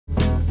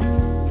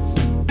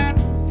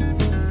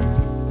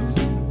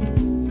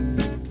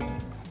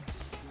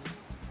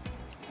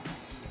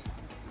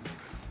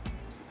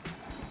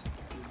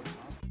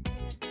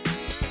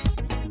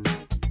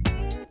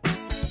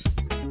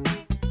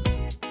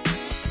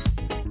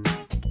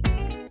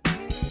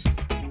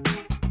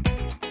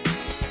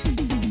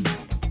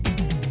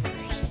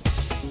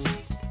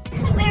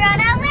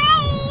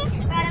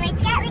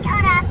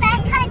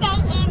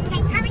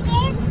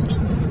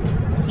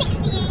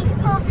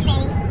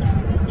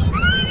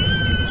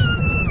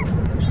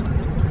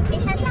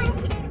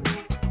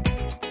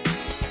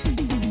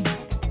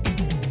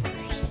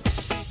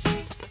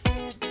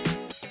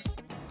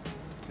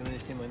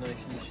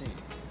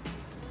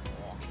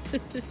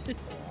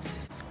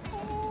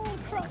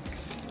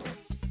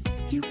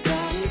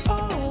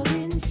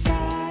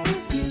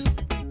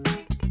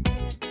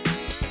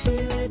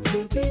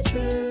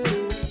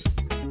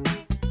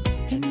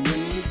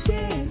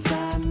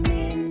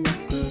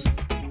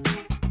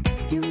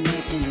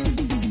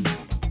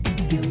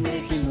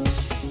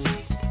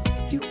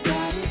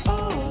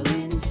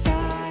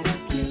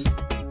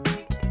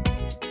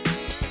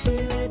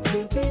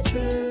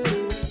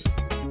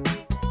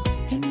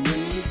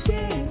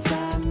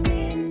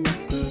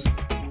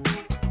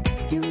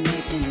You make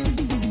me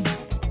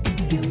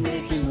move. You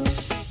make me move.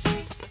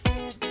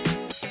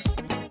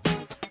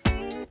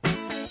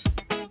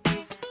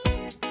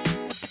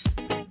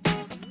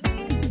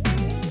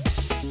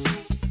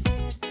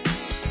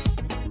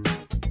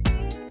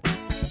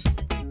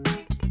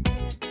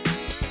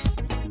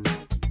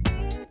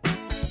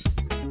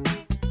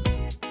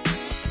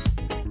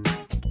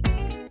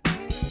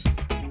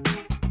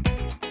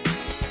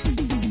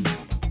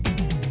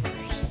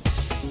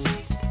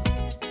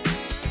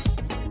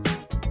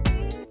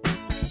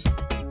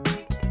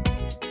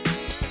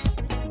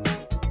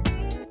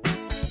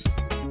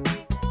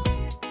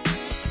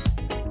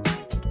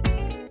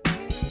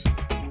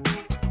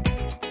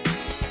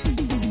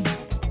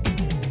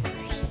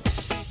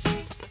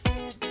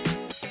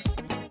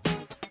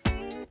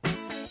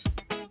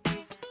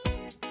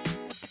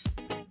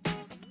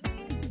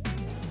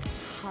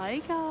 Hi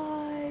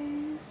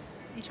guys!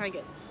 You trying to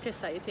get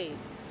Chris out your teeth?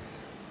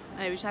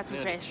 I know, we just had some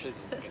Chris.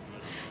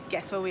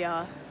 Guess where we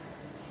are?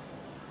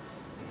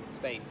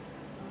 Spain.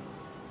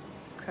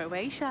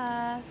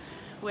 Croatia.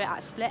 We're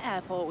at Split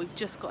Airport. We've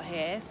just got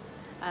here.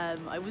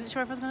 I wasn't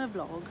sure if I was going to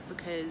vlog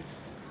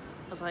because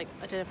I was like,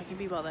 I don't know if I can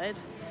be bothered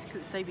because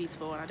it's so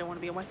beautiful and I don't want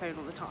to be on my phone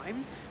all the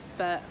time.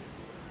 But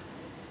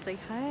say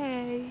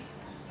hey.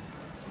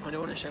 I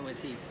don't want to show my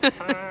teeth.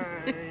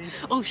 Hi.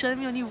 Oh, show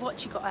them your new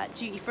watch you got at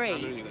duty free.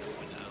 I'm only going to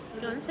right now.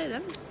 Do you want to show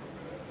them?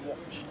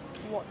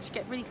 Watch.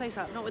 Get really close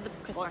up, not with the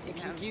Chris backing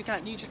hands.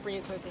 Can you just bring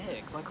it closer here?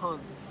 Because I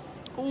can't.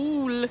 Oh,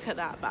 look at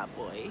that bad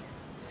boy.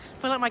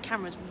 I feel like my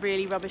camera's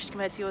really rubbish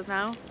compared to yours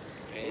now.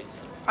 It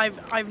is.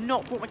 I've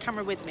not brought my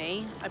camera with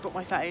me. I brought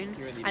my phone,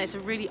 and it's a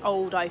really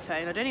old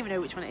iPhone. I don't even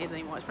know which one it is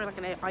anymore. It's probably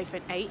like an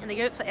iPhone 8, and they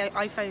go to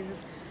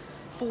iPhones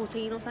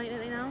 14 or something, don't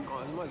they now?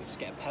 God, I might just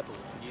get a Pebble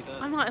and use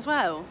that. I might as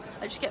well.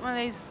 I just get one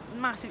of those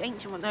massive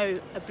ancient ones. No,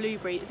 a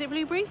blueberry. Is it a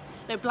blueberry?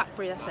 No,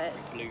 blackberry. That's it.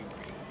 Blueberry.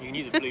 You can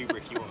use a blueberry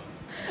if you want.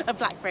 A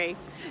blackberry.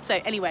 So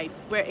anyway,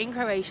 we're in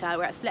Croatia.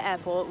 We're at Split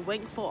Airport. We're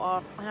waiting for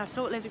our. I know, I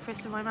saw loads of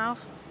crisps in my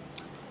mouth.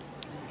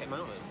 Get them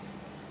out then.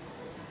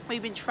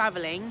 We've been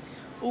travelling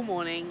all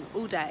morning,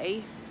 all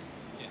day.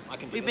 Yeah, I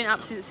can do We've this been up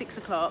now. since 6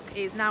 o'clock.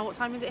 It's now, what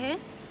time is it here?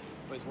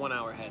 Well, it's 1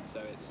 hour ahead,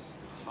 so it's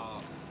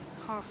half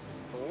 4? Half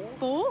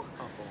 4.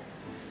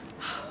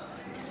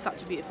 It's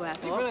such a beautiful I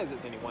didn't airport. realise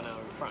it's only 1 hour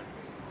in front.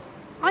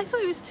 I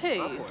thought it was 2, I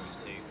thought it was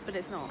 2. but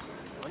it's not.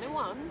 Only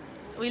 1.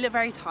 We look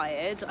very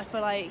tired. I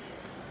feel like,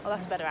 oh,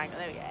 that's a better angle.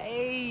 There we go.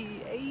 Hey,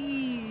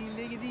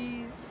 look at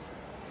these.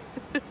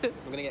 We're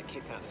going to get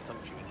kicked out of this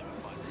country when they're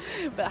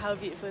fine. But how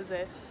beautiful is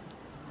this?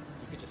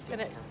 You could just flip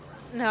the camera.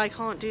 No, I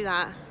can't do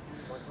that.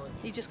 Why can't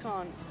you? You just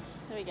can't.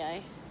 There we go.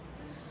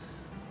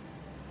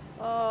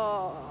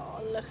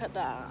 Oh, look at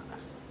that.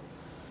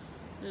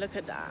 Look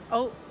at that.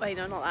 Oh, wait,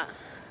 no, not that.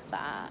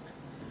 That.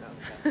 That was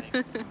the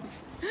best thing.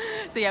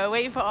 So yeah, we're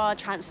waiting for our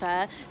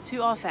transfer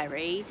to our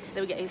ferry.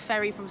 Then we get a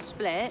ferry from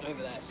Split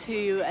Over there.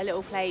 to a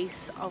little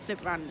place. I'll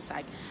flip it around in a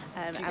sec.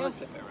 So you can't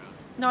flip it around.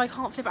 No, I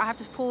can't flip it. I have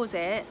to pause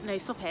it. No,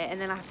 stop it,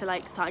 and then I have to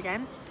like start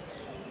again.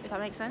 If that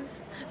makes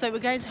sense. So we're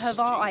going to Hvar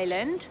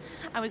Island,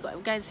 and we're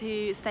going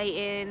to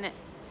stay in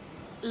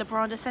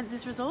Labranda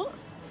Senses Resort.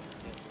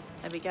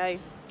 There we go.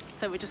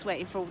 So we're just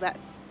waiting for all that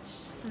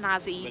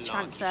snazzy Malarkey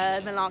transfer,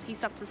 shit. malarkey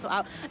stuff to sort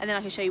out, and then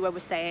I can show you where we're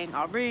staying,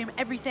 our room,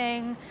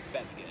 everything.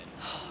 Better be good.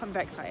 I'm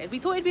very excited. We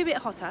thought it'd be a bit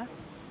hotter,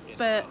 It's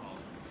but not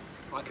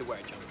hot. I could wear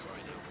a jumper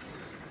right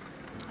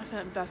now. I feel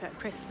like I'm back at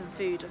crisps and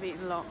food. I've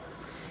eaten a lot.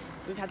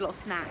 We've had a lot of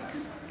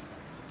snacks.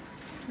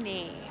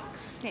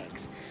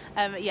 Snacks.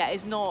 Yeah,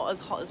 it's not as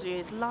hot as we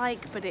would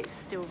like, but it's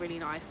still really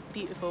nice,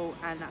 beautiful,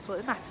 and that's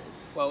what matters.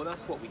 Well,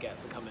 that's what we get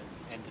for coming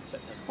end of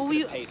September. Well,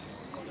 we paid for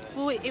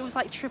Well, it was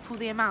like triple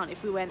the amount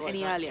if we went Well, any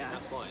exactly, earlier.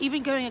 that's why.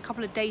 Even going a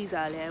couple of days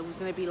earlier was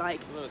going to be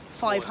like Well,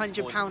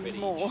 £500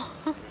 more.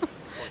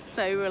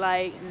 So we're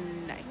like,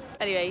 no.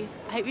 Anyway,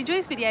 I hope you enjoyed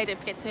this video. Don't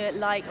forget to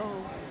like or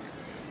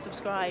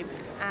subscribe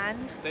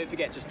and Don't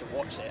forget just to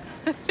watch it.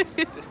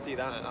 Just do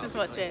that. just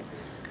watch it.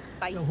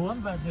 Bye.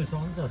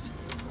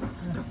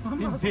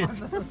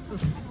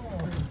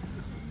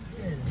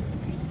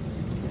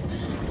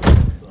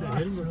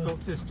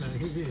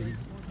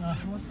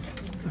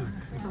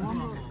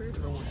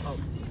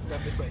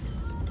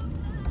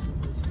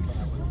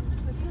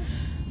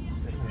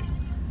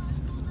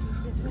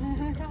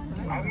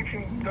 A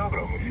mislim,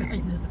 dobro,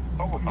 mislim,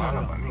 ovo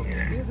hvala pa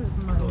nije.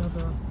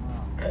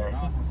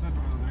 Ja sam sve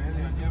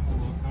odredio njemu,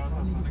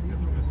 otkazao sam neke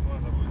druge stvari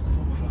da budem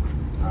slobodan.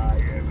 A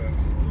jebem.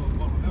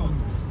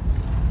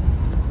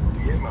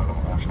 Jemalo,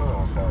 a što da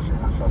vam kažem,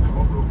 a sad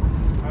mogu?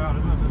 A ja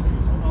ne znam što ću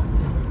se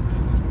napuniti.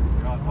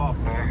 Ja 2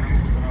 puta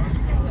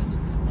tražka,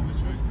 da me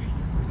čovjek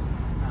minje.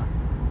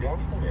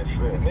 Jasno je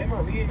sve,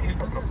 nema, nije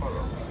ništa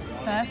propalo.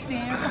 First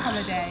beer of the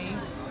holiday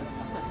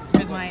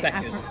with my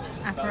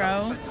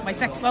Aperol. My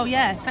second, well,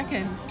 yeah,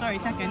 second. Sorry,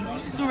 second.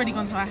 It's already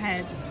gone to our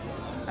head.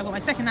 I've got my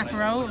second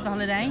Aperol of the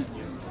holiday.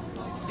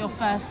 Your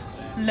first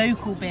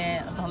local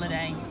beer of the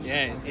holiday.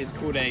 Yeah, it's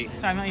called a...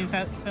 Sorry, I'm not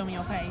even filming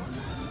your face.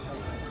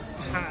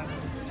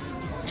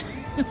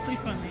 It's so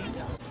funny.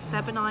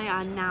 Seb and I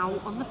are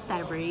now on the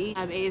ferry.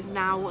 It is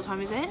now, what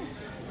time is it?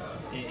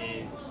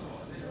 It is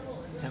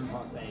 10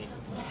 past 8.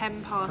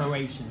 10 past...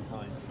 Croatian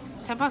time.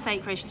 10 past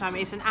 8 Croatian time.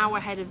 It's an hour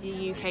ahead of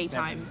the UK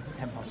time.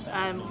 10 past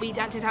 7. We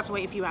did have to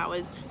wait a few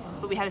hours,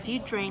 but we had a few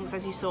drinks,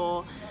 as you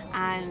saw,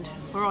 and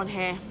we're on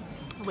here.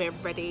 We're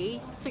ready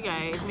to go.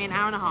 It's gonna be an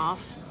hour and a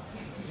half.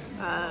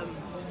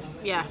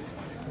 Yeah,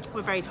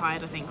 we're very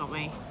tired, I think, aren't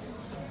we?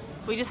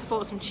 We just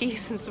bought some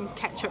cheese and some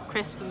ketchup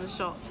crisp from the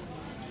shop.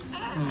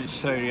 It's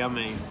so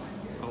yummy.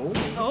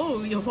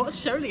 Oh, your watch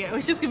showing it.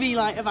 It's just gonna be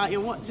like about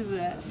your watch, isn't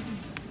it?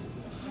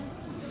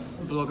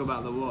 Vlog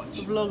about the watch.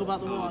 A vlog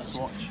about the watch.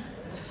 Swatch.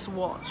 The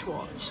Swatch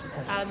watch.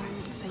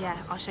 So yeah,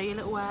 I'll show you a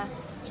little Do you want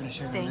to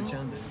show thing. them the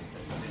Germans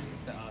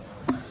that are...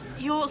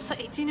 You're so,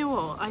 do you know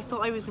what? I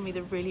thought I was gonna be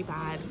the really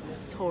bad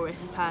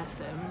tourist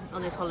person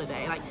on this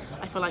holiday. Like,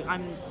 I feel like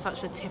I'm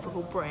such a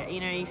typical Brit. You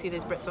know, you see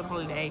those Brits on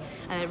holiday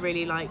and they're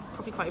really like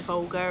probably quite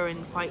vulgar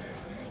and quite.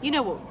 You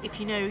know what? If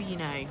you know, you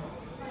know.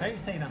 Don't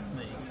say that to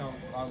me,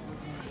 because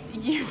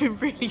You've been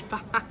really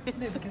bad.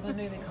 No, because I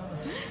know they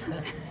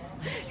can't.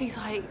 He's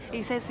like,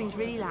 he says things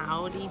really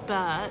loud. He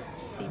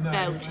burps. He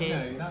belches.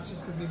 No, that's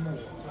just because we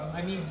walked.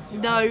 I needed to.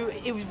 No,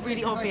 it was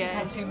really because obvious.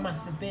 I just had 2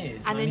 massive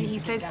beers. And I then needed he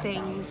to says get gas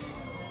out. things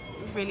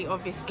really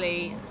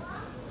obviously.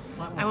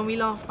 Like And when we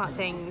laugh about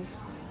things,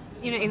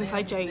 you know,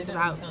 inside They jokes don't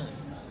about understand.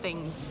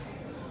 things.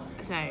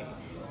 No,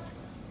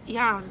 you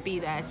don't have to be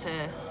there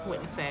to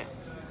witness it.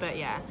 But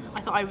yeah, I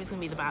thought I was gonna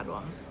be the bad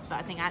one, but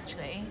I think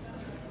actually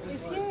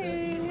it's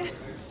you.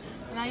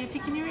 Now you're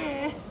picking your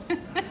ear.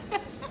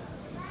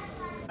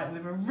 Right,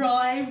 we've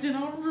arrived in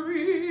our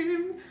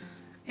room.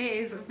 It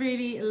is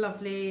really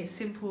lovely,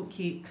 simple,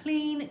 cute,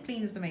 clean.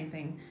 Clean is the main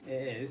thing. It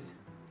is,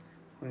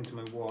 according to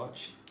my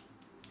watch,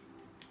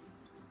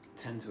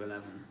 10 to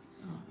 11.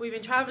 We've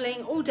been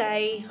travelling all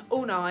day,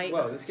 all night.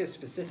 Well, let's get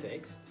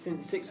specifics.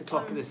 Since 6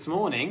 o'clock this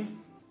morning,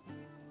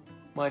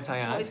 might I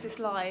add? What is this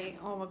like?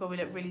 Oh my god, we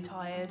look really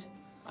tired.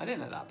 I don't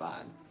look that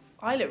bad.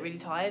 I look really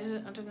tired.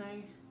 I don't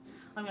know.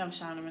 I'm gonna have a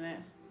shower in a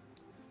minute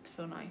to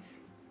feel nice.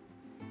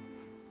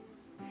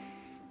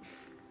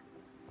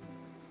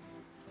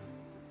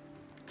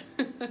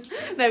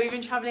 No, we've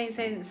been travelling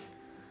since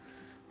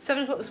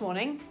 7 o'clock this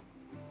morning.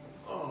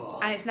 Oh.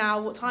 And it's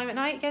now what time at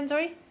night again,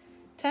 sorry?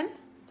 10?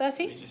 Let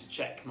me 30? just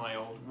check my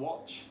old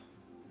watch.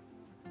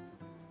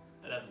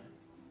 11.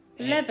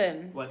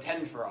 11? Well,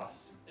 10 for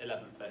us,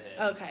 11 for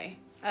here. Okay.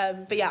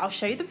 But yeah, I'll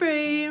show you the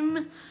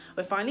room.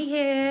 We're finally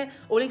here.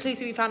 All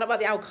inclusive, we found out about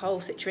the alcohol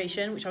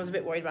situation, which I was a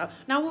bit worried about.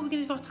 Now what are we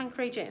going to do with our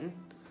Tanqueray gin?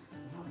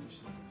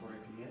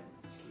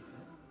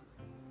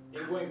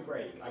 It won't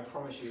break, I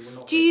promise you. We're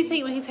not. Do you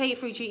think we can take it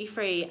through duty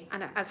free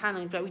and as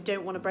handling, but we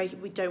don't want to break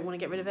it, we don't want to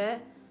get rid of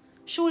it?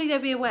 Surely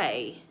there'll be a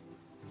way.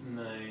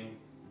 No.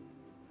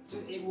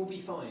 Just, it will be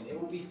fine. It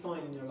will be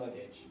fine in your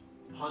luggage.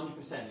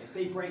 100%. If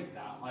they break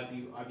that, I'd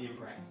be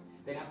impressed.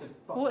 They'd have to.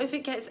 What if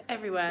it gets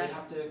everywhere? They'd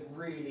have to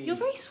really. You're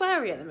very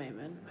sweary at the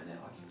moment. I know.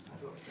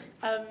 I've got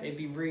strength. It'd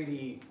be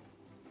really.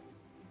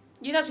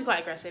 You'd have to be quite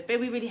aggressive, but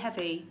it'd be really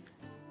heavy.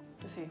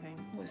 The same thing.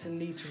 What's a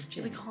litre of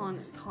gin? We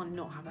can't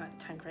not have that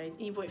Tanqueray.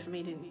 You bought it for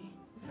me, didn't you?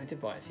 I did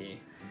buy it for you.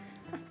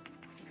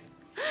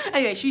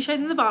 Anyway, should we show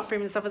them the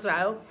bathroom and stuff as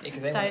well? Yeah,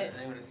 because they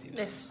want to see that.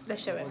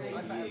 Let's show it.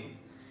 You.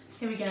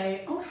 Here we go.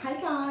 Oh, hi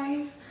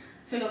guys.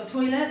 So we've got the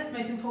toilet,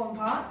 most important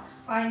part.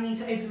 I need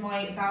to open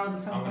my bowels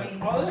at some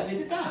point. Oh, look, they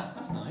did that.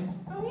 That's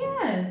nice. Oh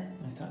yeah.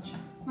 Nice touch.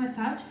 Nice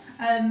touch.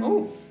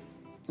 Oh.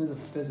 There's a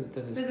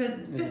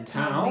foot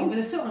towel thing with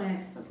a foot on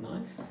it. That's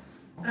nice.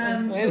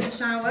 There's a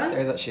shower.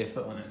 There's actually a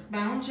foot on it.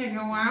 Bow chicka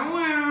wow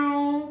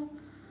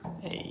wow.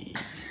 Hey.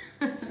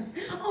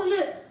 Oh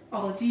look.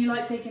 Oh, do you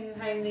like taking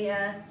home the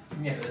Yeah,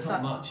 but there's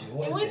not much.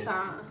 What is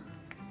that?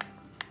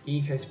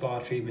 Eco Spa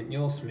Treatment,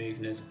 Your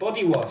Smoothness,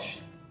 Body Wash.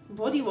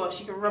 Body wash.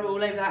 You can rub it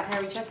all over that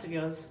hairy chest of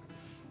yours.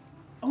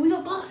 Oh, we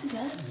got glasses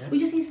there. Yeah. We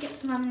just need to get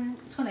some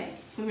tonic.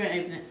 We won't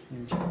open it.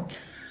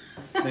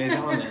 There's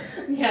that on it.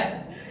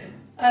 Yeah.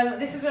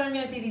 This is where I'm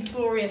going to do these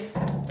glorious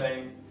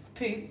Don't.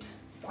 poops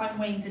that I'm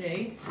waiting to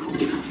do.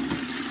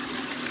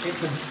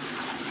 It's a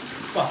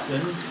button.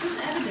 This is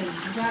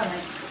evidence as well.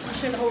 Like, I'll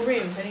show the whole room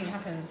if anything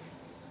happens.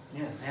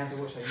 Yeah, they have to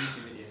watch our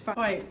YouTube videos.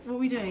 Right, what are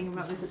we doing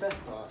about This is the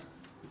best part.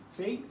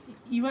 See?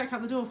 You worked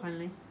out the door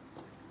finally.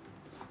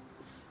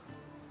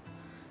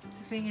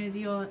 This thing is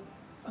your.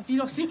 Have you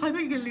lost your? I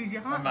think you're going to lose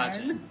your hat.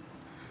 Imagine. Then.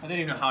 I don't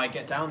even know how I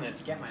get down there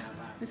to get my hat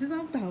back. This is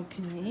our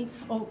balcony.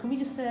 Oh, can we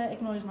just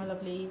acknowledge my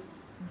lovely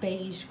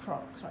beige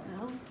Crocs right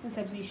now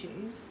instead of new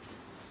shoes?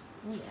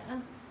 Oh yeah.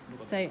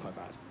 Well, So- that's quite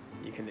bad.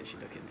 You can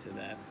literally look into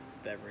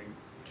their room.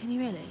 Can you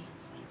really?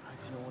 I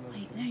kind of want to.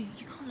 Wait, no,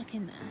 you can't look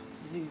in there.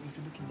 No, you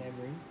can look in their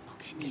room. Oh,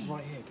 can Get you?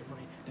 right here, get right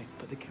here. No,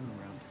 put the camera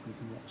around. We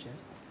can watch it.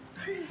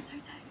 No, don't. They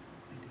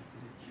do.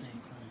 Stay. The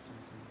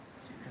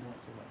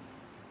lights are off.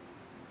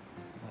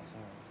 The lights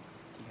are off.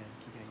 Keep going.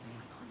 Keep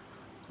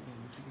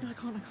No, I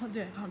can't do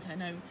it. I can't do it.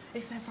 No,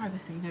 it's their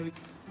privacy. No, we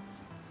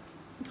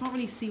can't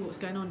really see what's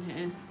going on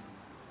here.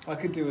 I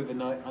could do with a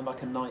night. I'm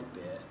like a night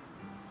beer.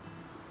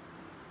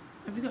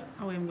 Have we got?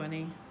 Oh, we haven't got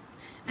any.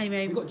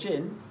 Anyway, We've got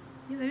gin.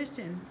 Yeah, there is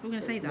gin. We're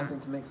going to say that. Nothing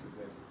to mix it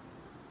with.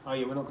 Oh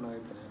yeah, we're not going to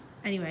open it.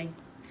 Anyway,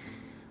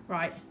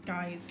 right,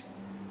 guys.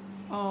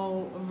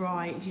 Oh,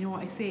 right. Do you know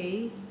what I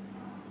see?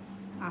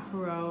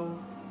 Aperol.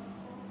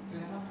 Do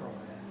they have Aperol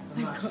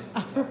They've got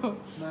Aperol.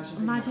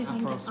 Imagine if I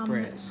can Aperol get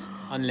Spritz.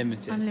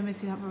 Unlimited.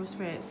 unlimited Aperol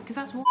Spritz. Because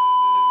that's what.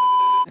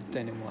 I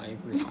don't know why.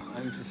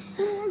 I'm just.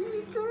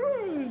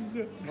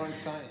 Not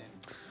excited.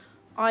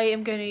 I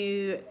am going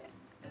to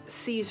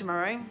see you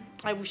tomorrow.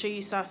 I will show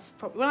you stuff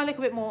when I look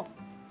a bit more,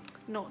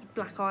 not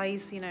black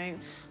eyes, you know,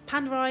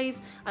 panda eyes.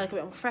 I look a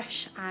bit more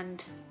fresh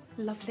and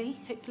lovely,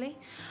 hopefully.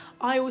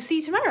 I will see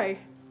you tomorrow.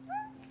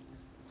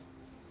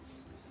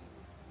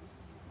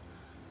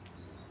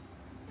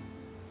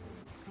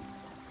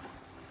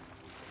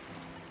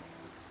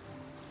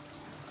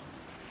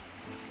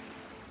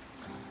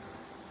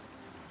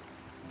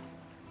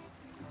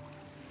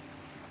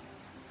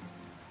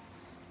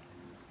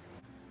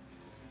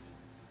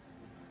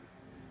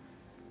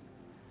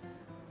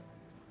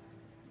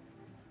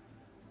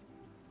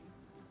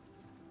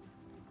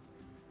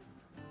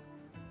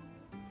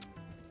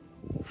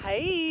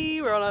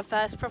 Hey, we're on our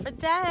first proper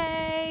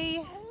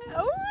day.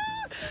 Oh,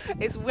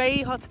 it's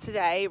way hotter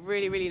today,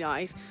 really, really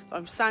nice. So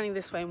I'm standing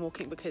this way and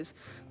walking because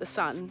the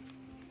sun,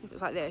 if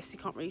it's like this, you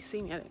can't really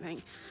see me, I don't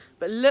think.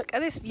 But look at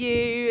this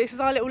view. This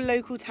is our little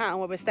local town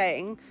where we're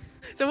staying.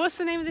 So what's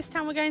the name of this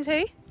town we're going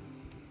to?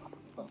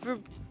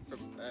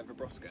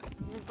 Vrbovska.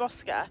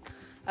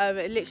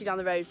 Literally down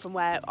the road from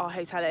where our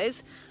hotel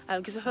is.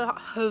 Because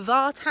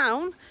Hvar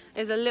town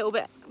is a little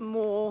bit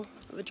more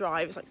of a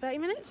drive. It's like 30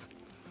 minutes.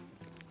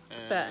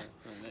 But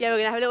yeah, we're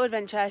gonna have a little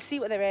adventure, see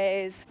what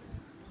there is.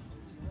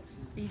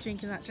 Are you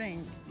drinking that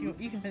drink? You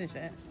can finish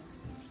it.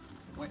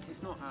 Wait,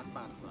 it's not as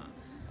bad as that.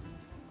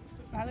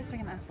 That looks like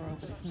an Aperol,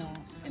 but it's not.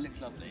 It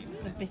looks lovely.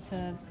 The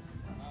bitter.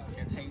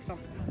 It tastes.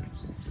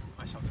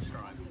 I shall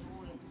describe.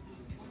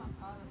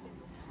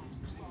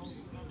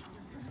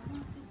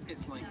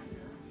 It's like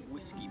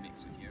whiskey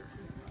mixed with urine.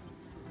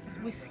 It's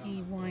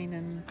whiskey, wine,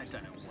 and I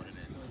don't know what it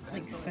is.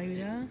 like It's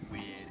soda.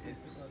 weird.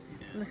 It's,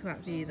 Look at that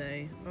view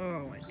though.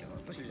 Oh my god.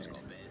 I should have just got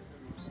a beer.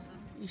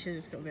 You should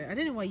have just got a bit. I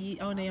don't know why you.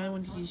 Oh no, I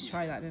wanted you to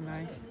try that, didn't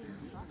I?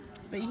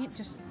 But you can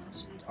just.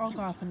 I'll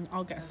go up and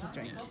I'll get us a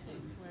drink.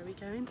 Where are we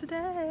going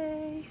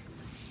today?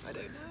 I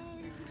don't know.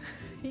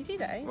 You do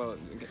know? Well,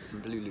 we'll get some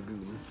Blue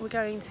Lagoon. We're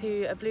going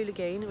to a Blue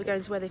Lagoon. We're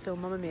going to where they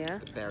film Mamma Mia.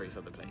 But various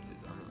other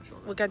places, I'm not sure.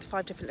 We're going to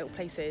 5 different little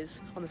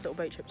places on this little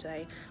boat trip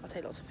today. I'll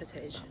take lots of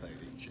footage. That would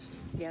be interesting.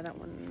 Yeah, that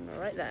one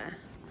right there.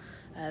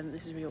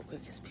 This is really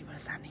awkward because people are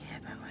standing here,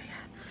 but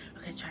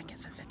we're going to try and get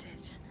some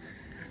footage.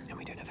 And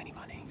we don't have any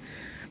money.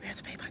 We have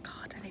to pay by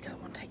card, and he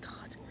doesn't want to take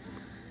card.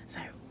 So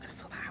we're going to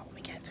sort that out when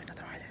we get to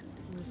another island.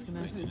 I'm just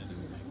going to...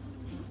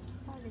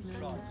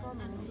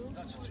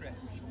 That's a trip.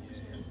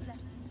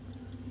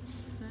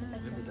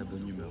 Même ta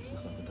bonne humeur, tout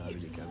ça, quand t'as vu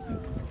les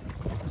câbles.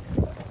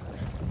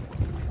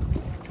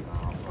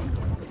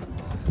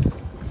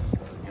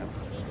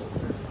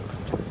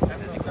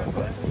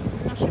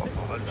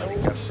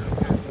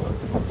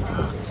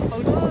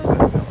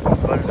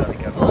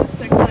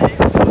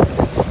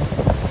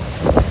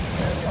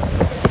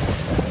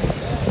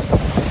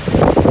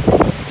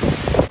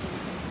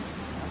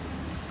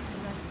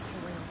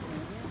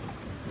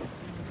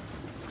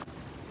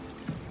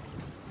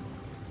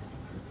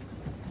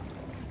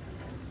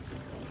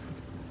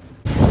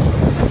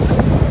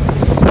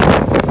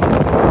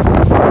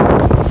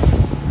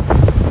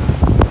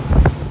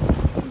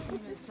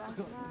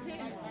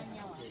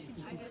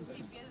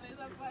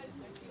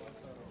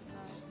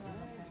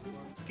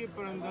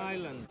 Skipper and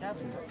Island.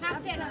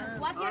 Captain,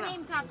 what's your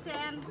name,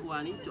 Captain?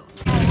 Juanito.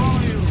 How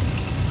are you?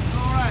 It's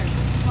alright.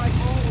 This is my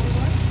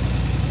home.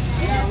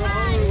 Yeah,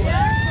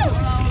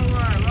 we're all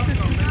over.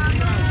 Welcome. Very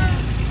nice.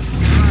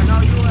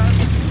 Now US.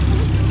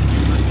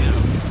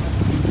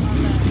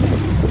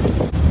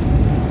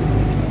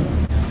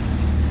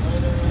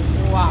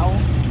 Wow.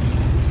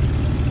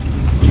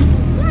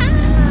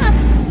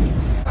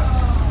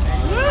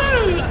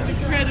 Woo, that's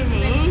incredible.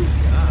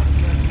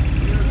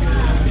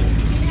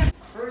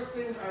 First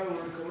thing I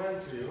will recommend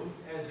to you,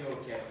 as your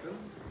captain,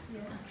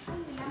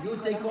 you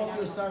take off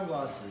your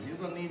sunglasses. You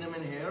don't need them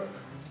in here.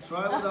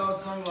 Try without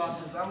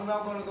sunglasses. I'm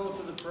now going to go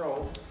to the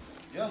pro,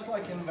 just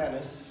like in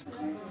Venice.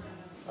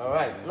 All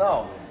right.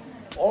 Now,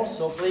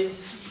 also,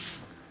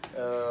 please,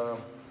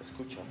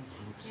 escucha.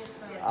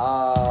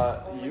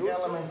 You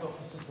element of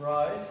a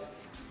surprise.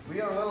 We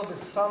are a little bit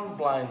sun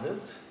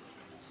blinded.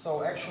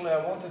 So actually,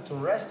 I wanted to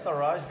rest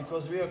our eyes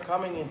because we are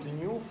coming into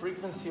new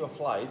frequency of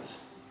light.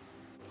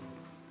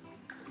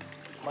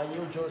 My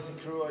New Jersey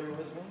crew, are you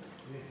with me?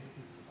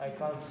 I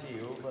can't see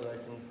you, but I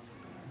can.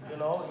 You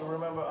know, you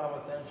remember I'm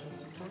attention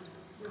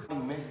seeker?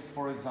 Mist,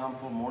 for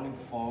example, morning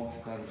fogs,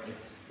 then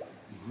it's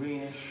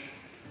greenish.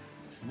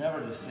 It's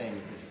never the same.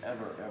 It is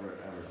ever, ever,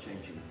 ever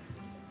changing.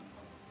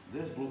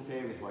 This blue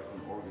cave is like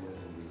an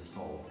organism with a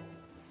soul.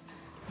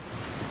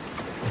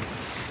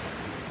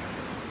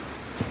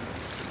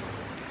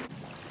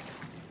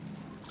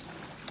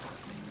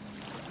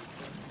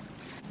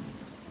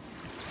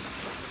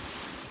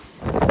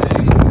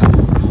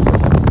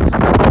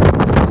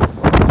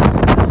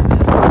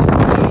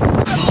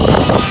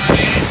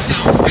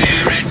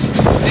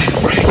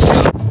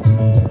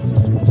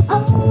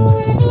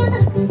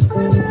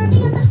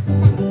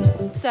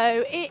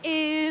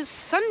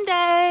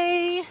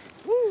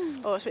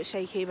 Oh, it's a bit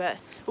shaky, but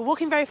we're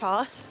walking very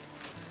fast.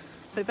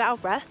 We're a bit out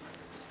of breath.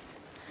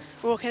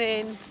 We're walking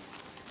in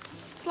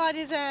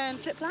sliders and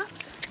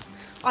flip-flops.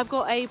 I've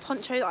got a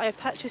poncho that I have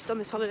purchased on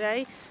this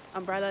holiday,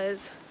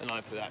 umbrellas. And I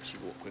have to actually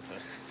walk with her.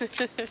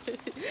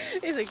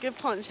 It's a good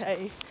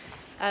poncho.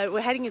 We're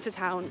heading into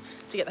town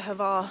to get the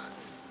Hvar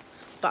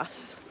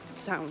bus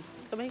to town.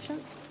 That makes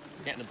sense?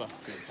 Getting the bus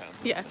to the town.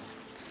 Yeah.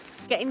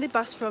 Getting the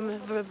bus from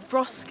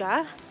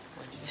Vrbovska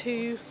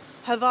to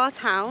Hvar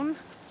town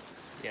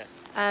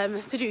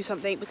to do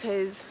something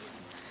because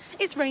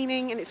it's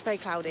raining and it's very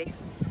cloudy.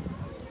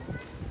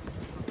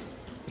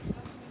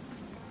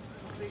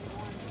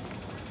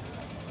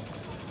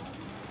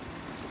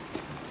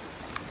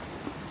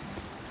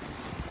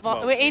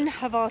 We're in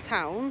Hvar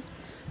town.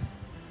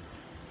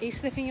 Are you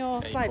sniffing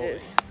your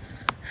sliders?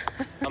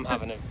 I'm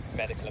having a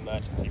medical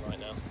emergency right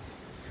now.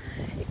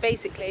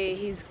 Basically,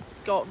 he's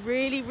got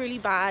really, really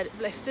bad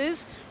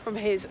blisters from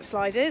his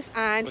sliders,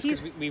 and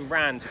we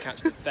ran to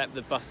catch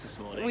the bus this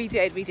morning. We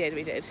did.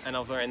 And I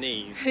was wearing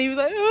these. And he was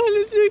like, "Oh,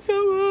 listen,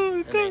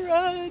 come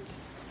on."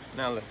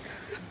 Now look,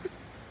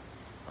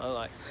 I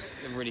like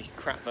a really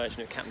crap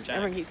version of Captain Jack.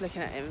 Everyone keeps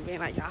looking at him and being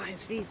like, "Ah,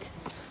 his feet."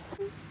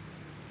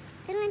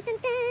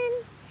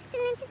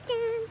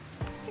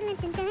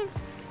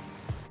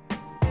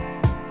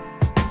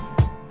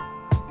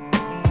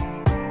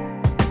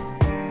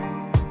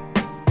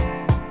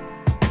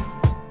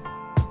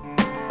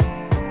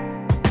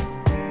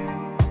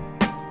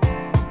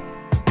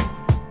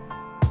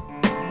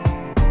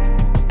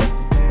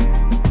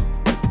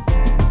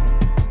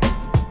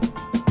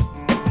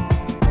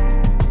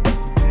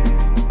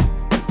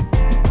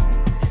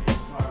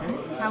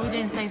 How are we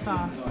doing so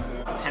far?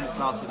 10th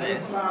class of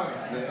this.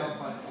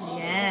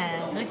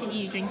 Yeah, look at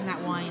you drinking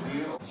that wine.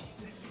 She's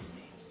so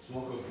busy. I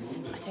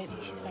don't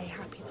think she's very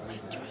happy, the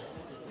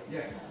waitress.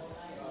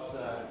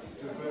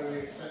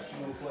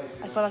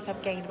 I feel like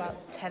I've gained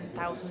about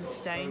 10,000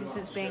 stone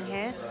since being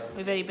here.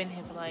 We've only been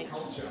here for like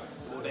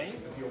 4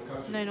 days?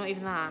 no, not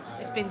even that.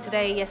 It's been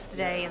today,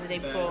 yesterday, and the day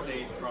before.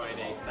 Thursday,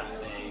 Friday,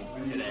 Saturday,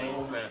 today,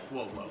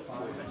 for 4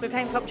 days. We're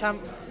playing Top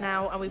Trumps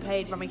now, and we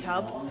played Rummy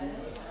Cub.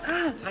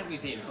 Tank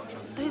Museum Top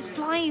Trumps. Those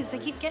flies, they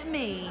keep getting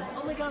me.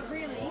 Oh my god,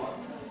 really?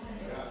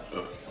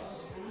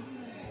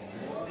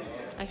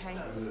 Okay.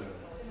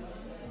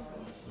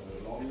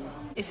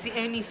 It's the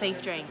only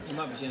safe drink. It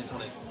might be gin and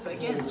tonic. But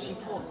again, she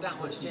poured that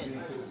much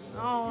gin.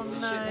 Oh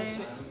no.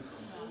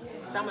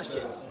 That much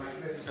gin.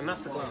 And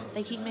that's the glass.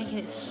 They keep making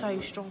it so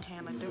strong here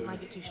and I don't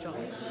like it too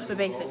strong. But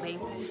basically,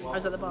 I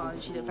was at the bar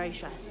and she looked very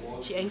stressed.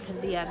 She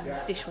opened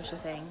the dishwasher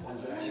thing.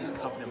 She's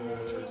covered in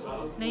water as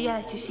well. No,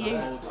 yeah, because she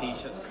Old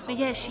t-shirts covered. no,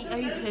 yeah, she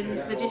opened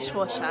the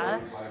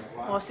dishwasher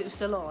whilst it was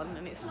still on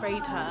and it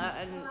sprayed her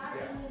and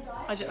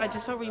I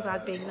just felt really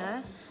bad being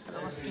there and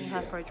asking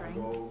her for a drink.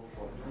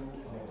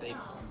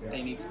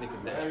 They need to pick a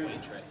better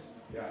waitress.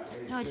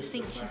 No, I just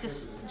think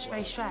she's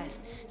very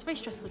stressed. It's a very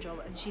stressful job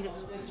and she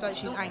looks like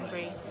she's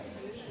angry.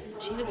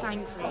 She looks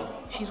angry.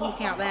 She's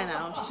walking out there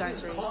now. She's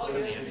angry.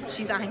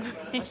 She's angry.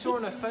 I saw her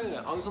on her phone.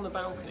 I was on the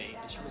balcony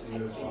and she was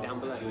texting down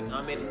below and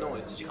I made a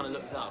noise and she kind of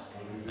looked up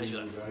and she's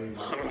like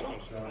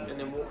and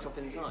then walked off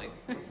inside.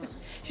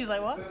 She's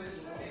like, what?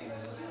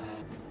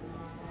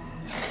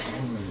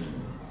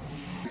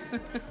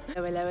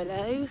 Hello, hello,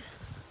 hello.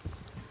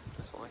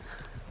 That's what I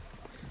said.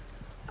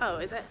 Oh,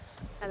 is it?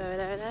 Hello,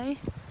 hello, hello.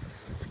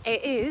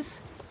 It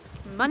is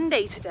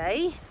Monday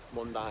today.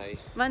 Monday.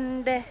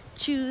 Monday,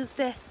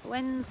 Tuesday,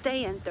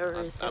 Wednesday and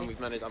Thursday.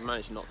 And I've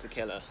managed not to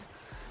kill her.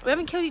 We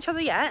haven't killed each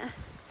other yet.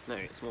 No,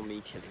 it's more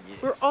me killing you.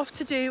 We're off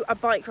to do a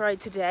bike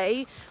ride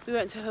today. We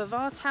went to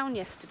Hvar town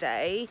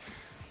yesterday.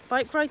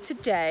 Bike ride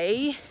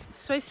today.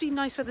 It's supposed to be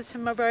nice weather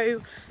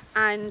tomorrow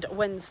and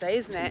Wednesday,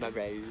 isn't it?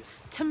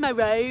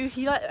 Tomorrow.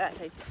 You like that?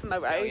 Say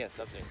tomorrow. Oh yes,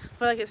 lovely. I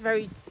feel like it's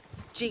very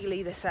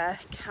jiggly, this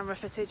camera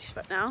footage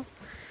right now.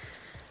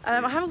 I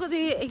haven't got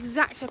the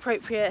exact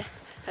appropriate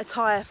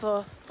attire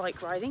for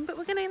bike riding, but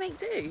we're going to make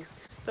do.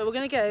 But we're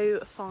going to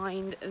go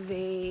find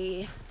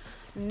the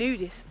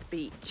nudist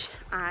beach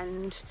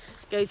and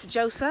go to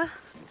Josa.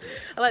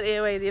 I like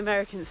the way the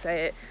Americans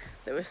say it,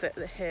 that we're set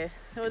here.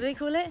 What do they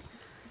call it?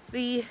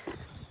 The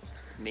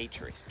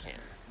Naturist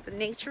camp. The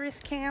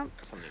naturist camp?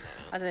 Something like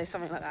that. I don't know,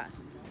 something like that.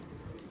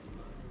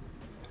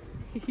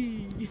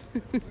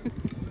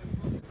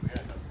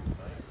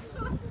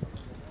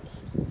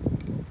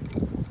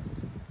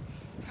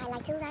 I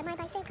like to ride my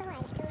bicycle, I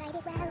like to ride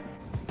it well.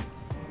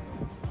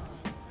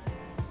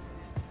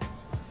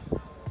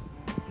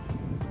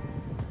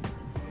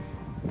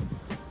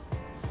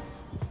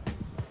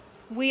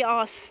 We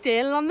are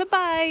still on the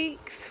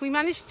bikes. We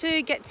managed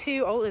to get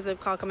to, oh, there's a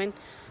car coming.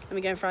 Let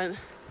me go in front.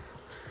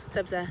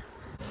 Seb's there.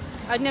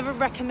 I'd never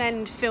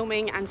recommend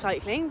filming and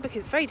cycling because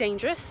it's very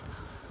dangerous,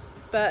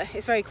 but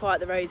it's very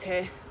quiet, the roads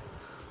here.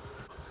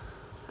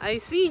 I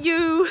see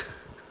you.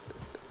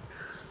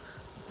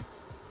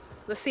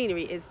 The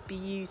scenery is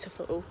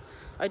beautiful.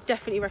 I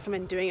definitely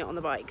recommend doing it on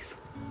the bikes.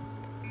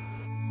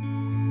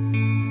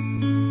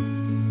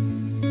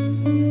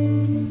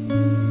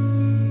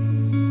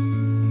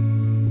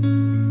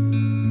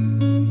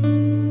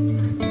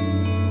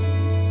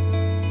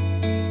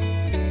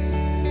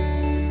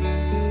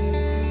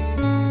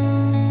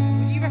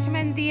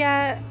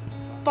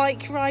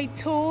 bike ride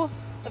tour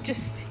of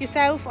just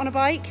yourself on a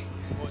bike,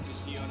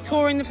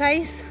 touring the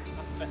place.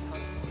 That's the best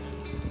kind of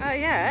thing. Oh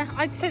yeah,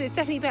 I'd say it's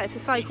definitely better to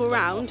cycle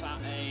around. At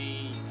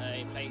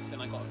a place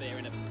when I got a beer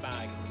in a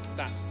bag.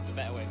 That's the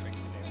better way of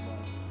drinking a beer as well.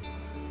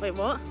 Wait,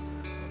 what?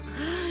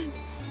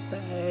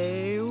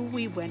 So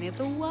we went in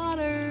the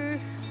water.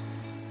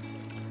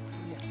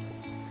 Yes.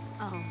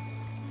 Oh,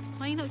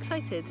 why are you not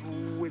excited?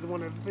 With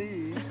one of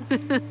these.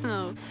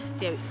 Oh,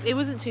 yeah, it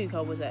wasn't too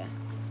cold, was it?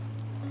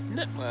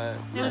 No.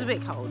 It was a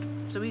bit cold.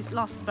 So we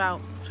lasted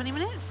about 20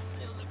 minutes?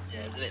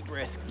 Yeah, it's a bit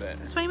brisk, but.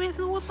 20 minutes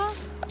in the water? So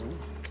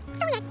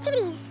the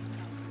activities.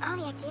 Oh,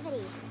 the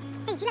activities.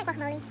 Hey, do you like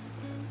guacamole?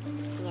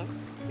 Yeah.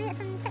 No, that's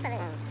from Step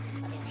Brothers.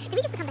 Did we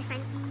just become best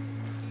friends?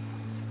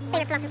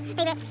 Favourite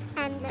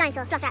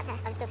dinosaur, Velociraptor.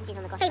 I'm still confused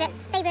on the guacamole.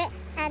 Favourite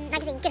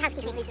magazine, Good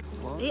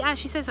Housekeeping. He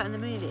actually says that in the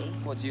movie.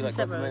 What, do you like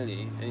Step Brothers.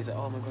 guacamole? And he's like,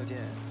 oh my god, yeah.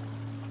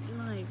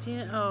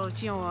 No,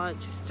 do you know what?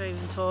 Just don't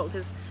even talk,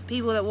 because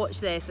people that watch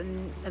this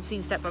and have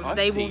seen Step Brothers,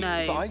 they will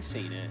know. But I've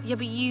seen it. Yeah,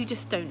 but you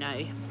just don't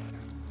know.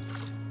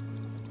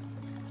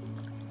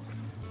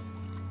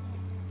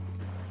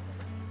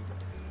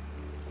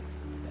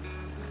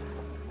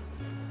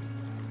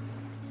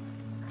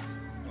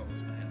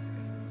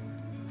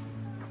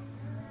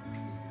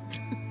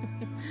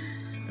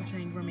 We're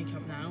playing Rummy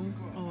Cup now.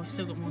 Oh, I've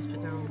still got more to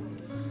put down.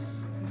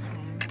 This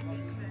one.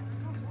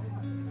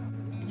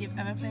 If you've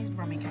ever played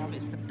Rummy Cup,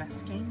 it's the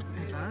best game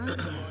ever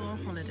for a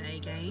holiday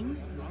game.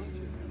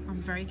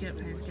 I'm very good at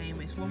playing this game.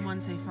 It's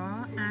 1-1 so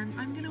far, and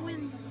I'm gonna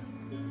win.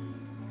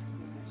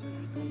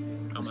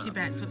 What's your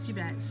bets? What's your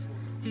bets?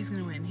 Who's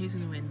gonna win? Who's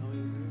gonna win?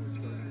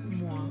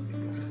 Moi.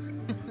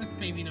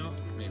 Maybe not.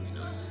 Maybe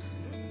not.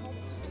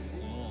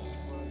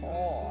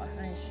 Oh,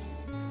 nice.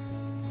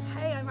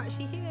 Hey, I'm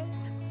actually here.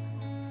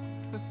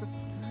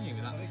 Maybe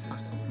that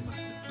fat off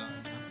massive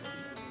glass.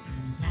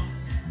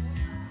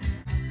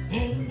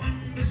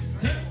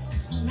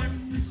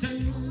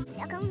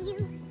 Stuck on you.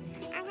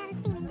 I got a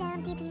feeling down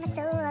deep in my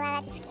soul that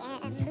I just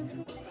can't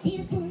lose. Been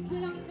a fool too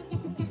long, but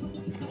guess it's time for me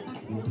to go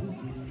back home.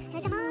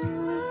 'Cause I'm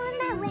on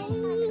my way.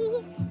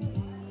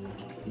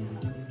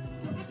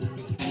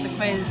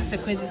 The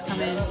quiz is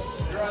coming.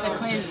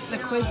 The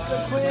quiz.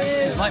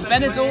 This is like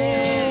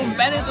Benidorm!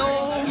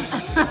 Benidorm!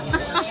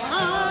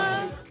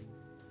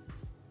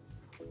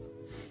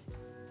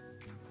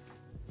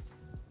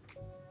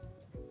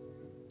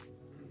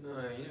 No,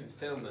 you didn't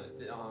film it.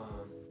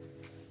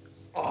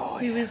 Oh,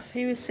 Who was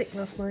sick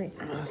last night?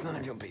 that's none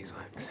of your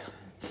beeswax.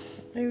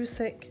 Who was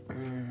sick?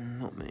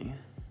 Not me.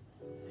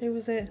 Who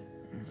was it?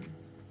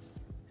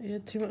 You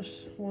had too much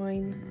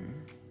wine.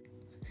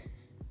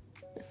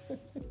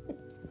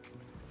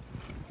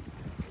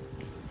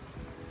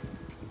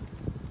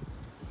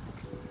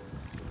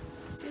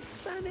 It's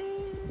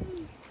sunny!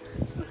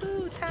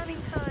 Woohoo!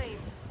 Tanning time!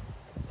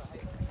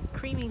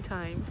 Creaming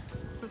time.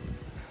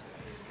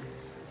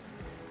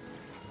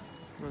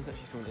 There's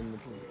actually someone in the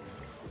pool.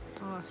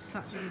 Oh,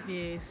 such a good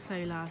view. So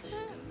lush.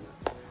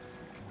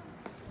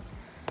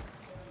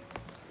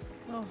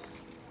 Oh.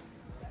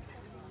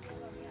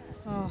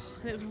 Oh,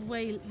 it was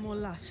way more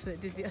lush than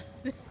it did the other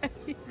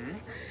day.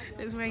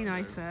 It was way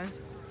nicer.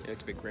 It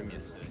looked a bit grim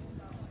yesterday.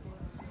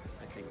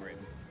 I say grim.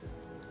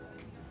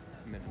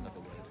 I meant another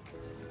word.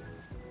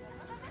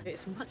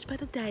 It's a much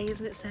better day,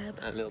 isn't it, Seb?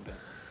 A little bit.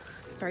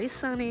 It's very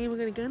sunny. We're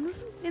going to go in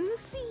the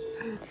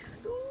sea.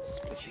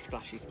 Splashy,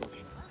 splashy,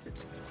 splash.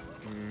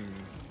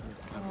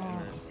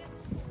 Oh.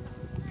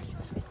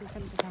 Just make me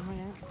come to the camera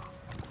now.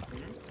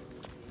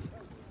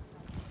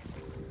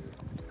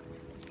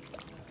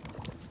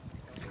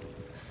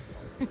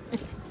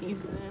 He's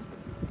there.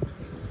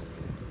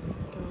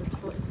 God,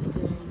 what is he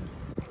doing?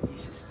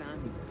 He's just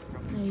standing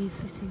there. No, he's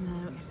sitting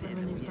there He's sitting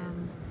on there, his yeah.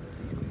 bum.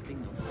 He's got his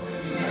ding dong.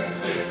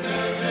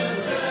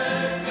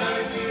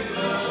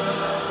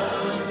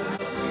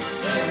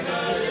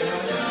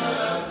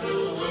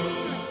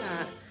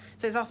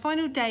 So it's our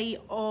final day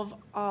of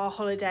our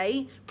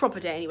holiday, proper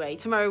day anyway.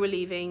 Tomorrow we're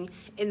leaving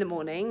in the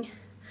morning,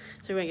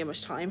 so we won't get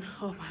much time.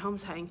 Oh, my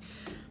arm's hurting.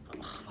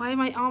 Why is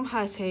my arm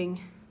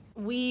hurting?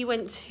 We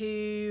went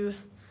to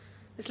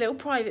this little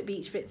private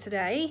beach bit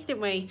today, didn't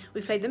we?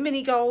 We played the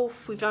mini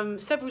golf. We've done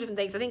several different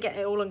things. I didn't get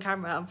it all on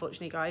camera,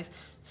 unfortunately, guys.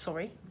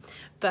 Sorry.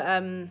 But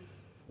yeah,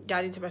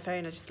 I didn't take my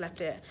phone. I just left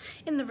it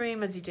in the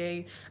room as you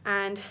do.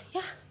 And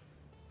yeah,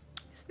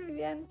 it's nearly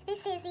the end.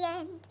 This is the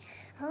end.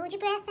 Hold your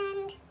breath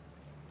and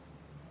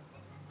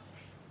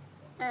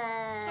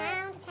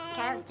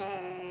count to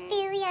 10.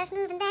 Feel the earth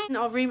moving then.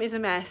 Our room is a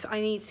mess.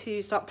 I need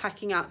to start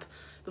packing up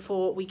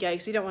before we go,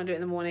 because we don't want to do it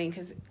in the morning,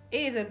 because it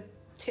is a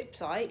tip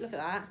site. Look at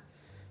that.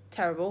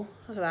 Terrible.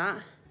 Look at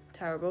that.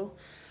 Terrible.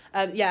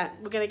 Yeah,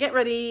 we're going to get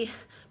ready,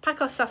 pack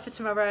our stuff for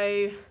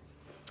tomorrow.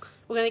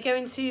 We're going to go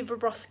into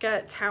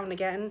Vrbovska town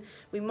again.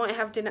 We might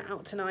have dinner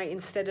out tonight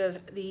instead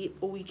of the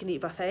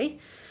all-you-can-eat buffet,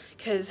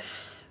 because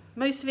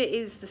most of it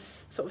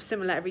is sort of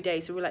similar every day.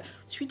 So we're like,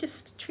 should we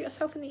just treat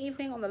ourselves in the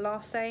evening on the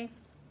last day?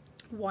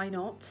 Why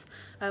not?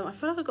 I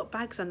feel like I've got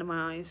bags under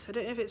my eyes. I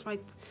don't know if it's if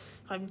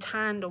I'm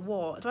tanned or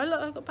what. Do I look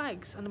like I've got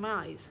bags under my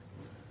eyes?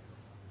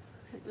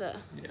 Look.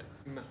 Yeah.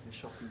 Massive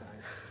shopping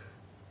bags.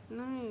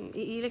 No,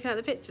 you looking at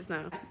the pictures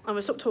now? I'm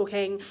gonna stop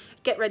talking,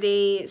 get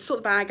ready, sort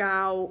the bag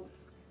out.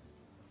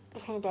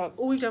 All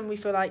we've done, we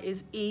feel like,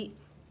 is eat,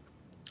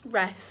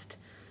 rest.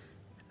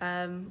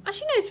 Actually,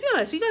 no, to be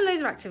honest, we've done loads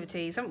of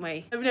activities, haven't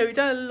we? I mean, no, we've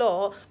done a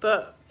lot,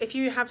 but if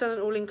you have done an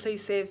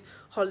all-inclusive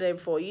holiday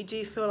before, you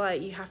do feel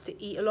like you have to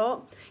eat a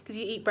lot, because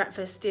you eat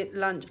breakfast,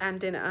 lunch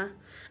and dinner,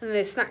 and then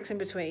there's snacks in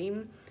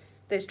between,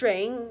 there's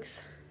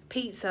drinks,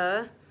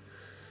 pizza.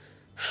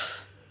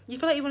 You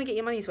feel like you want to get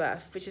your money's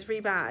worth, which is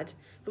really bad.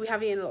 But we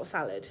have eaten a lot of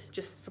salad.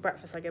 Just for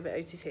breakfast, I go a bit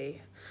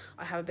OTT.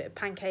 I have a bit of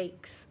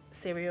pancakes,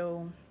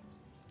 cereal,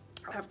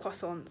 I have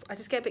croissants. I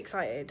just get a bit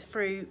excited.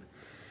 Fruit.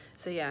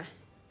 So yeah,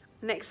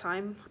 next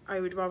time I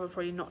would rather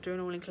probably not do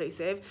an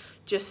all-inclusive,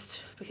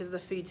 just because of the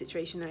food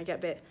situation. I get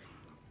a bit...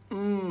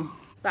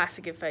 That's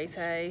a good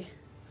photo.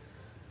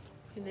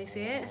 Can they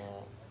see it?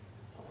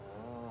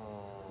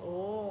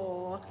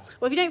 Oh.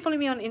 Well, if you don't follow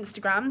me on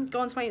Instagram, go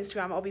onto my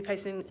Instagram. I'll be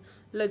posting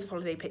loads of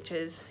holiday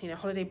pictures, you know,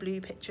 holiday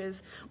blue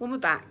pictures on my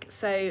back.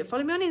 So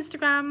follow me on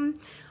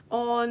Instagram,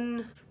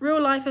 on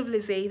Real Life of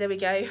Lizzie. There we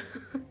go.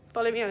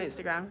 Follow me on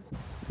Instagram.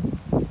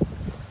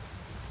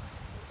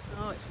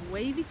 Oh, it's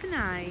wavy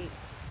tonight.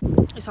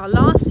 It's our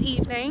last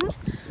evening,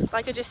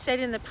 like I just said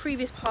in the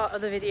previous part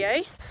of the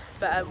video.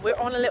 But we're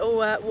on a little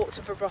walk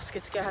to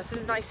Vrboska to go have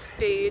some nice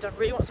food. I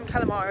really want some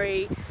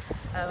calamari.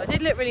 I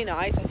did look really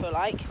nice, I feel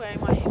like,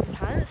 wearing my hippie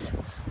pants,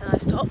 a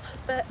nice top,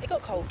 but it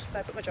got cold, so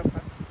I put my jumper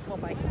on. More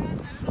bikes.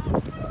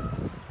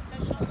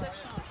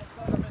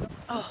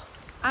 Oh,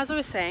 as I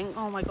was saying,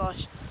 oh my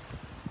gosh,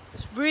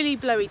 it's really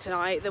blowy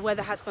tonight. The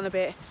weather has gone a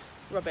bit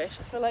rubbish.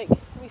 I feel like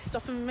we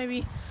stop and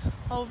maybe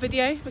whole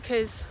video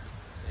because,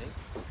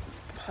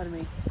 pardon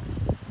me,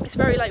 it's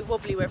very like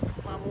wobbly when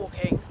I'm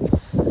walking.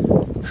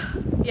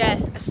 Yeah,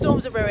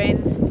 storms are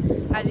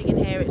brewing. As you can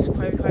hear, it's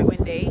quite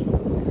windy.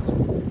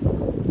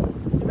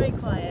 Very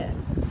quiet.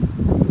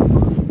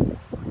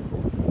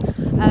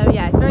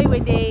 Yeah, it's very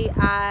windy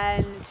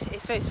and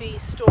it's supposed to be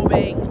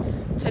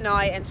storming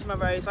tonight and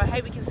tomorrow, so I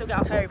hope we can still get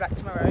our ferry back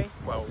tomorrow.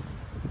 Well,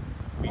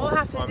 what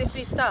happens if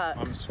we stuck?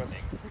 I'm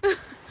swimming. Yeah,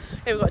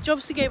 we've got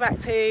jobs to go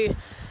back to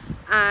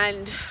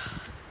and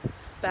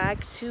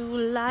back to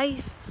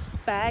life,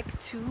 back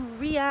to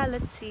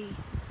reality.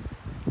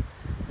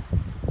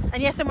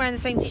 And yes, I'm wearing the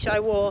same t-shirt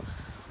I wore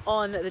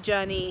on the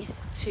journey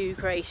to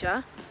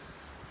Croatia,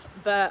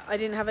 but I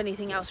didn't have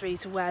anything else really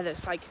to wear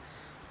that's like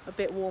a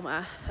bit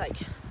warmer, like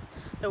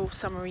they're all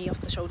summery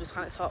off the shoulders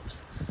kind of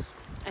tops,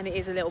 and it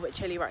is a little bit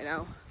chilly right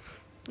now.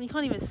 You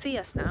can't even see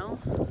us now.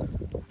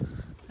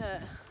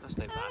 That's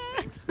no bad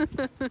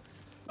thing.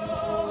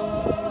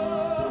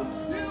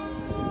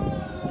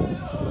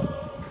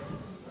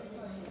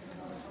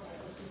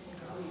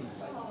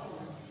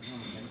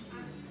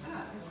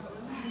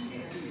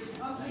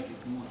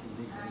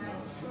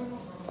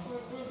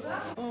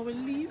 Oh, we're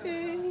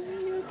leaving.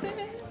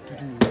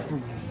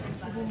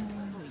 Oh,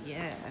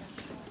 yeah.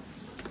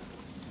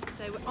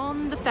 So we're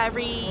on the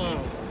ferry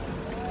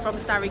from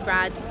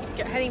Starigrad,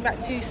 heading back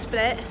to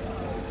Split.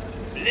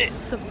 Split.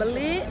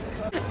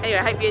 Anyway,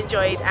 I hope you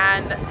enjoyed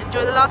and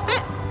enjoy the last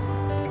bit.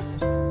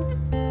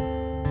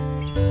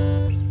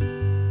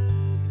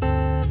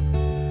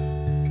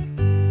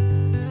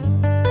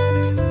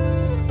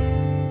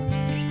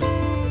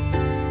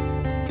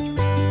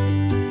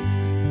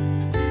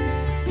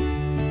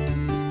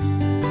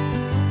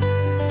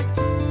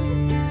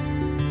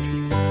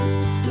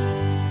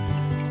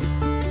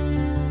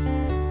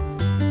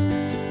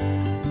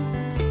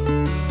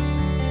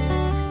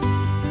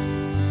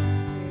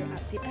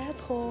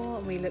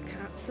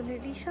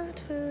 Absolutely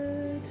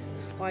shattered.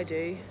 Oh, I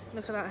do.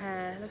 Look at that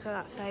hair, look at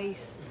that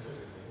face.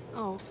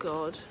 Oh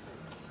god.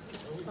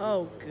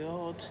 Oh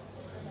god.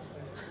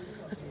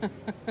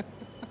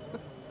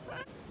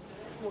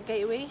 What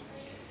gate are we?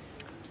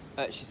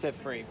 She said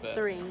 3, but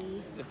 3.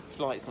 the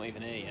flight's not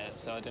even here yet,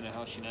 so I don't know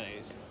how she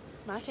knows.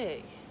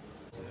 Magic.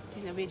 Do you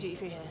think there'll be a duty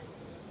free here?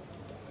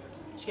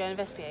 Should we go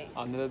investigate?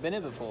 I've never been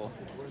here before.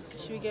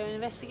 Should we go and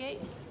investigate?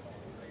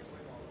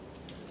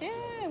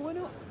 Yeah, why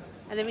not?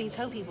 And then we can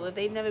tell people if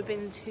they've never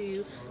been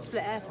to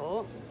Split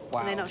Airport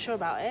and they're not sure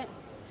about it.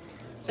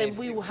 So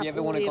we will have all the information. If you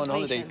ever want to go on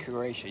holiday to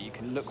Croatia, you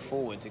can look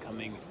forward to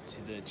coming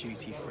to the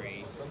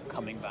duty-free,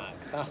 coming back.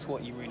 That's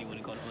what you really want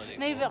to go on holiday for.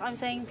 No, but I'm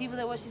saying people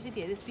that watch this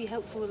video, this would be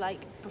helpful like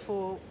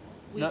before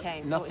we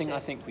came. Nothing I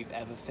think we've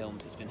ever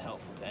filmed has been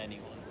helpful to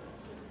anyone.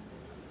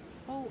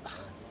 Well,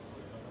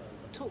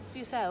 talk for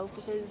yourself,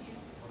 because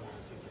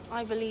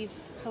I believe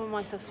some of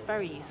my stuff's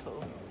very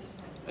useful.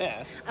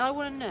 Yeah. And I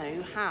want to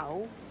know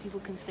how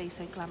people can stay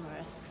so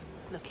glamorous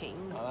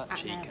looking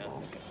at an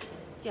airport.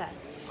 Yeah,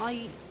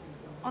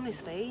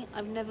 honestly,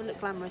 I've never looked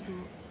glamorous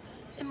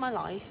in my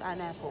life at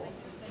an airport.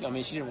 I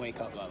mean, she didn't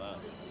wake up like that.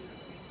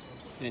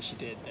 And if she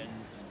did, then...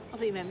 I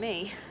thought you meant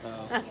me.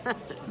 Oh.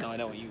 No, I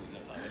know what you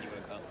look like when you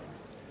woke up.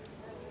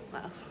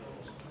 Well.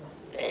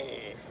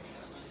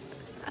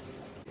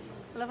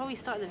 I love how we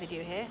started the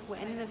video here. We're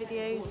ending the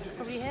video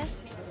probably here.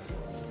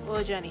 Or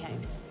a journey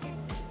home.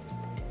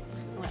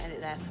 We'll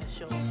edit there for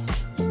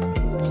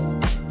sure.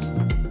 Bye.